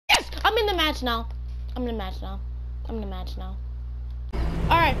match now.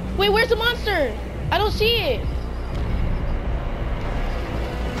 Alright, wait, where's the monster? I don't see it.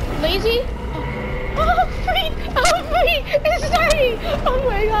 Lazy? Oh, I'm free! I'm free! It's starting! Oh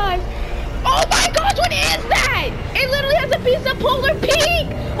my gosh! Oh my gosh, what is that? It literally has a piece of polar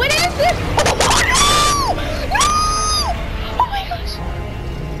pink! What is this? Oh no! No! Oh my gosh!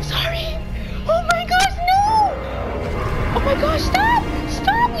 Sorry! Oh my gosh, no! Oh my gosh, stop!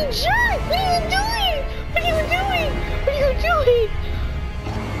 Stop, you jerk! What are you doing? What are you doing? What are you doing?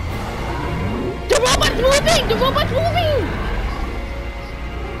 The robot's moving! The robot's moving!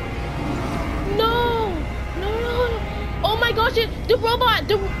 No! No, no, no. Oh my gosh, the robot's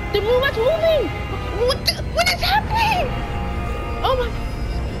moving! What is happening? Oh my...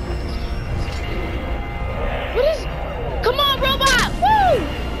 What is... Come on, robot! Woo!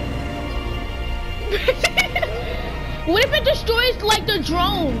 What if it destroys, like, the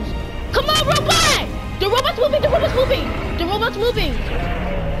drones? Come on, robot! The robot's moving! The robot's moving! The robot's moving!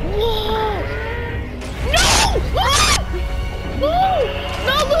 Whoa! No! Ah! No!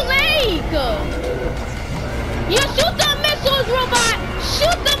 No, the leg! Yeah, shoot the missiles, robot!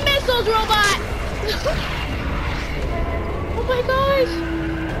 Shoot the missiles, robot! Oh my gosh!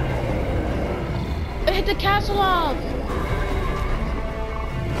 It hit the castle off!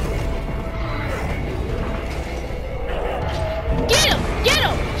 Get him! Get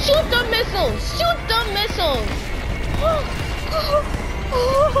him! Shoot the missiles! Shoot the missiles!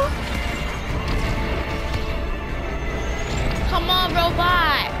 Come on,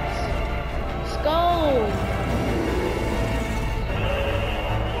 robot! Let's go!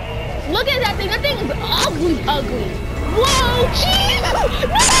 Look at that thing! That thing is ugly, ugly! Whoa! Jeez! No!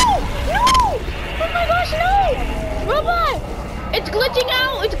 No! Oh my gosh, no! Robot! It's glitching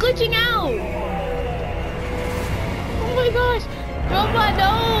out! It's glitching out! Oh my gosh! Robot,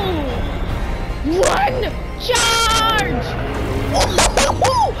 no! Run! Charge!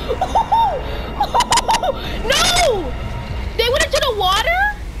 No! They went into the water?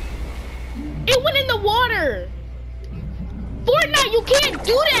 It went in the water! Fortnite, you can't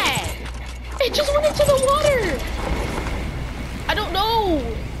do that! It just went into the water! I don't know!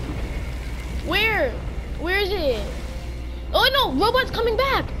 Where? Where is it? Oh no! Robot's coming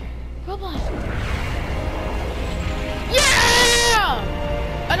back! Robot! Yeah!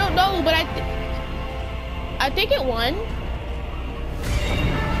 I don't know, but I think it won.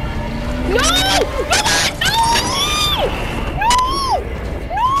 No! Robot! No! No!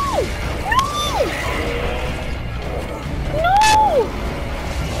 No! No! No!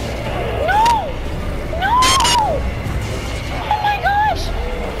 No! No! Oh my gosh!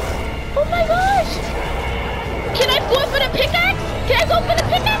 Oh my gosh! Can I go for the pickaxe? Can I go for the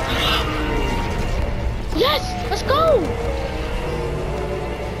pickaxe? Yes! Let's go!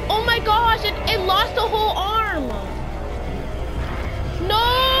 Oh my gosh! It lost the whole arm! No!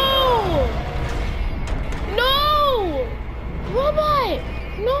 No! Robot!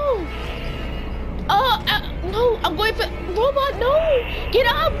 No! No! I'm going for... Robot, no! Get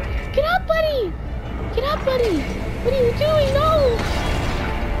up! Get up, buddy! Get up, buddy! What are you doing? No!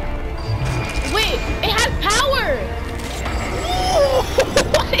 Wait! It has power!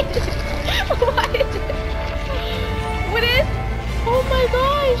 What is it? What is it? What is... Oh my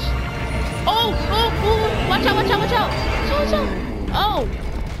gosh! Oh! Oh! Oh! Watch out! Watch out! Watch out! Watch out! Oh!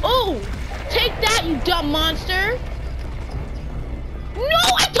 Oh! Take that, you dumb monster! No!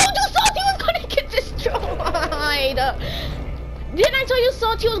 I told you Salty was gonna get destroyed! Didn't I tell you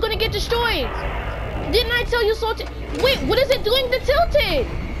Salty was gonna get destroyed? Didn't I tell you Salty? Wait, what is it doing to Tilted?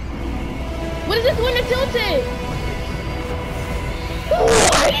 What is it doing to Tilted?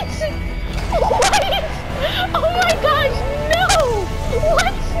 What? What? Oh my gosh, no!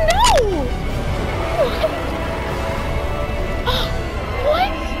 What? No! What?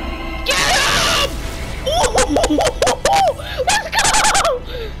 What? Get him! Let's go!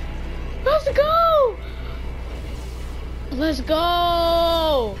 Let's go! Let's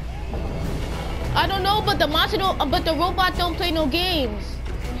go! I don't know, but the monster don't, but the robot don't play no games.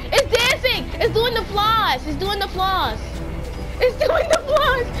 It's dancing! It's doing the floss! It's doing the floss! It's doing the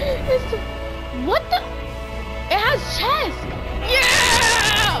floss! What the? It has chest!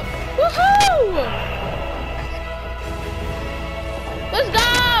 Yeah! Woohoo! Let's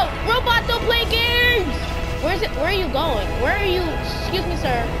go! Robot don't play games! Where is it? Where are you going? Where are you? Excuse me,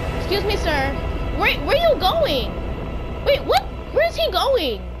 sir. Excuse me, sir. Where are you going? Wait, what? Where is he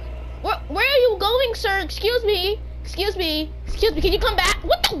going? Where are you going, sir? Excuse me. Excuse me. Excuse me. Can you come back?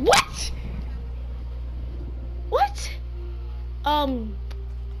 What the? What? What?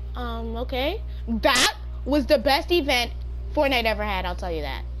 Okay. That was the best event Fortnite ever had, I'll tell you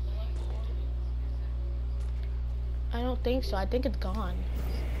that. I don't think so. I think it's gone.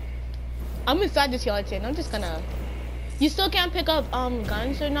 I'm inside the skeleton. I'm just gonna. You still can't pick up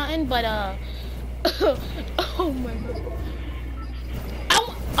guns or nothing, but oh my god.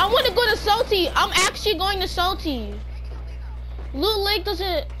 I want to go to Salty. I'm actually going to Salty. Loot Lake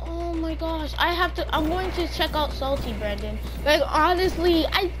doesn't. Oh my gosh. I'm going to check out Salty, Brandon. Like honestly,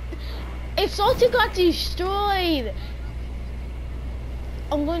 if Salty got destroyed,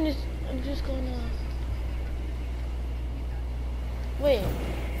 I'm just gonna. Wait.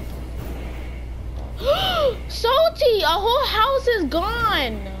 Salty, a whole house is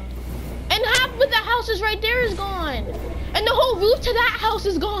gone. And half of the houses right there is gone. And the whole roof to that house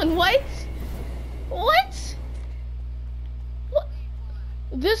is gone. What? What? What?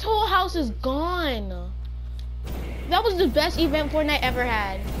 This whole house is gone. That was the best event Fortnite ever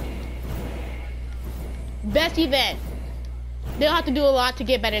had. Best event. They'll have to do a lot to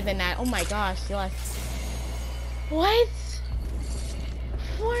get better than that. Oh my gosh, yes. What?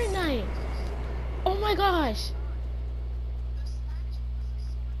 Fortnite. Oh my gosh.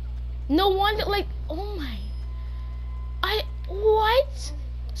 No wonder, like, oh my. What?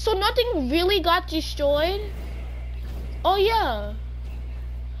 So nothing really got destroyed? Oh yeah.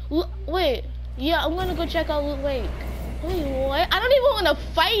 Wait. Yeah, I'm gonna go check out Loot Lake. Wait, what? I don't even wanna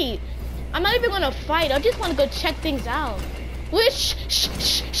fight. I'm not even gonna fight. I just wanna go check things out. Wait, shh.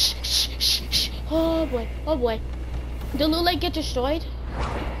 Oh boy, oh boy. Did Loot Lake get destroyed?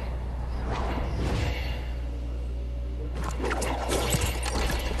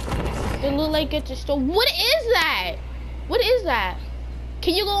 Did Loot Lake get destroyed? What is that? What is that?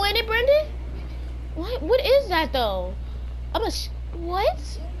 Can you go in it, Brendan? What is that though?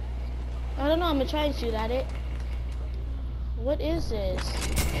 What? I don't know. I'm gonna try and shoot at it. What is this?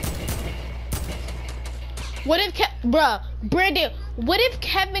 What if Brandon? What if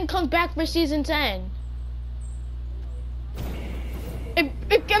Kevin comes back for season 10?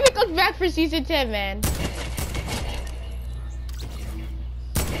 If Kevin comes back for season 10, man.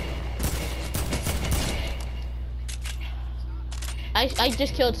 I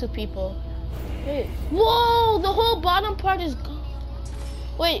just killed 2 people. Wait. Whoa! The whole bottom part is gone.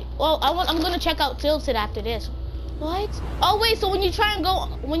 Wait. Well, I'm gonna check out Tilted after this. What? Oh wait. So when you try to go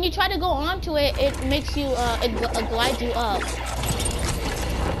onto it, it makes you it glides you up.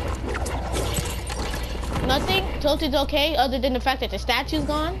 Nothing. Tilted's okay, other than the fact that the statue's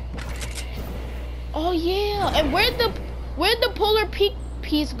gone. Oh yeah. And where'd the polar peak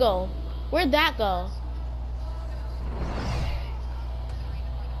piece go? Where'd that go?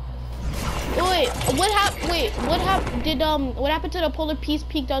 Wait, what happened to the polar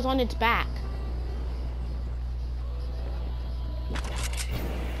peak that was on its back?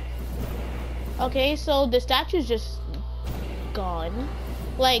 Okay, so the statue's just gone.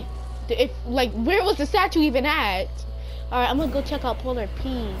 Like, where was the statue even at? All right, I'm gonna go check out polar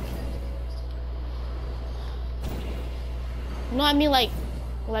peak. No, I mean like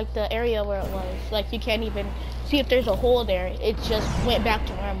the area where it was. Like you can't even see if there's a hole there. It just went back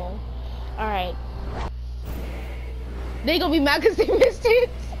to normal. All right. They gonna be mad because they missed it.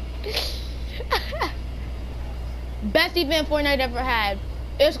 Best event Fortnite ever had.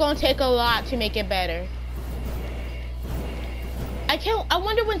 It's gonna take a lot to make it better. I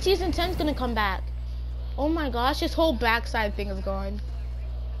wonder when season 10 is gonna come back. Oh my gosh, this whole backside thing is gone.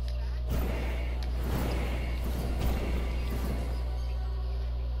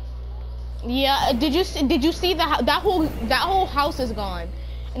 Yeah, did you see that whole house is gone,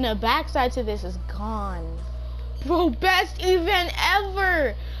 and the backside to this is gone. Bro, best event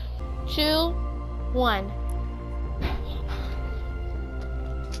ever. 2, 1.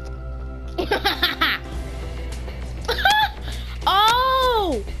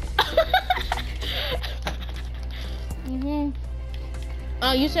 Oh.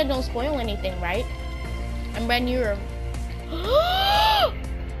 Oh, you said don't spoil anything, right? And when you're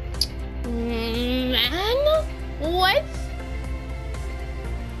man, what?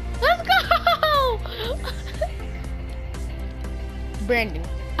 Let's go! Brandon.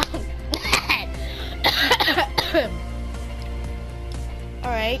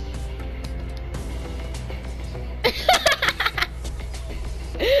 Alright.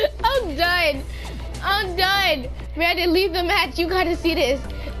 I'm done. Brandon, leave the match. You gotta see this.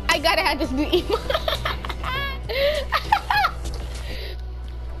 I gotta have this new emote.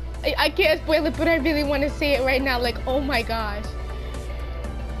 I can't spoil it, but I really want to say it right now. Like, oh my gosh.